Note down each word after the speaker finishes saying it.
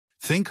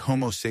Think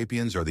Homo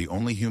sapiens are the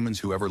only humans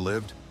who ever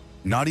lived?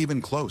 Not even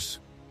close.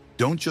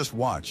 Don't just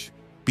watch.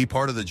 Be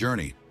part of the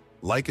journey.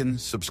 Like and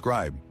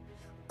subscribe.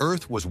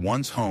 Earth was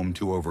once home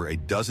to over a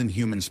dozen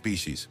human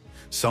species,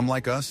 some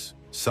like us,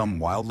 some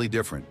wildly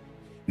different.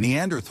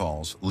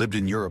 Neanderthals lived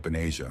in Europe and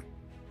Asia.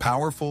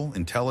 Powerful,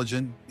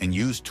 intelligent, and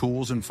used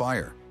tools and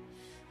fire.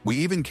 We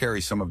even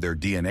carry some of their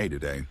DNA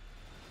today.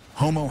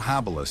 Homo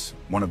habilis,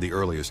 one of the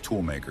earliest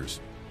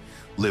toolmakers,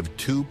 lived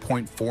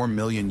 2.4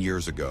 million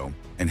years ago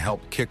and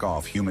helped kick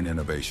off human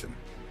innovation.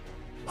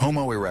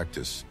 Homo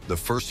erectus, the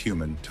first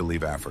human to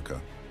leave Africa,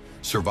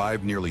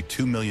 survived nearly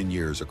 2 million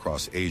years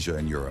across Asia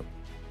and Europe.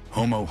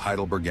 Homo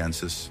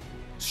heidelbergensis,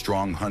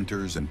 strong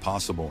hunters and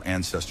possible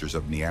ancestors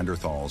of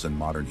Neanderthals and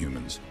modern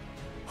humans.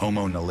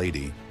 Homo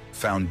naledi,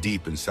 found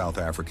deep in South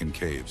African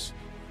caves.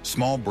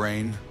 Small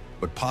brain,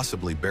 but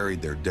possibly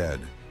buried their dead,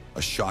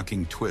 a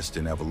shocking twist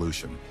in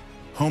evolution.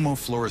 Homo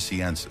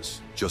floresiensis,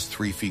 just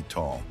 3 feet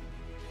tall,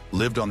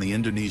 lived on the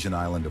Indonesian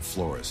island of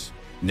Flores,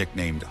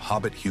 nicknamed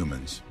Hobbit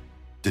humans.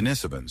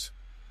 Denisovans,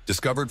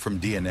 discovered from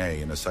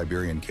DNA in a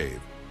Siberian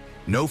cave.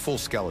 No full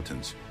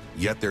skeletons,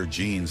 yet their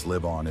genes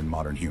live on in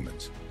modern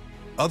humans.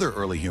 Other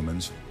early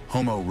humans,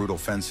 Homo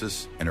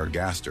rudolfensis and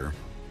ergaster,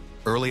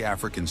 early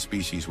African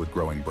species with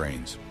growing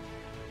brains.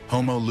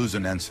 Homo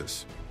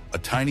luzonensis, a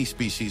tiny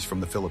species from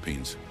the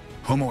Philippines.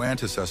 Homo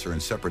antecessor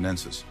and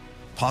seprenensis,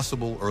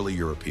 possible early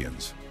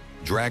Europeans.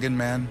 Dragon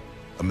man,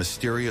 a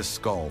mysterious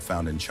skull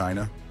found in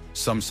China,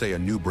 some say a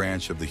new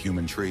branch of the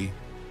human tree.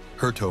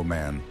 Herto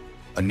man,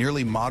 a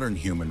nearly modern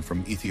human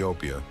from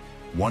Ethiopia,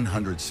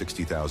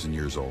 160,000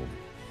 years old.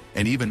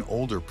 And even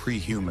older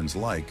pre-humans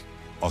like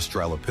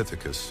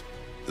Australopithecus,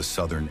 the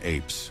southern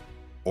apes,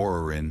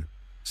 Orrorin,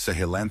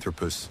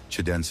 Sahelanthropus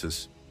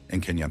chidensis,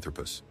 and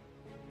Kenyanthropus,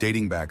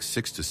 dating back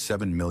 6 to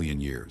 7 million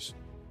years.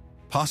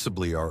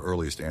 Possibly our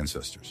earliest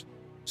ancestors.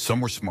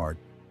 Some were smart,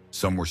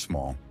 some were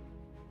small.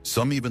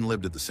 Some even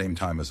lived at the same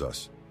time as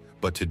us.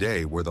 But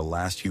today, we're the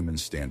last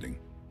humans standing.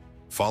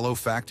 Follow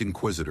Fact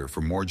Inquisitor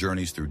for more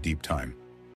journeys through deep time.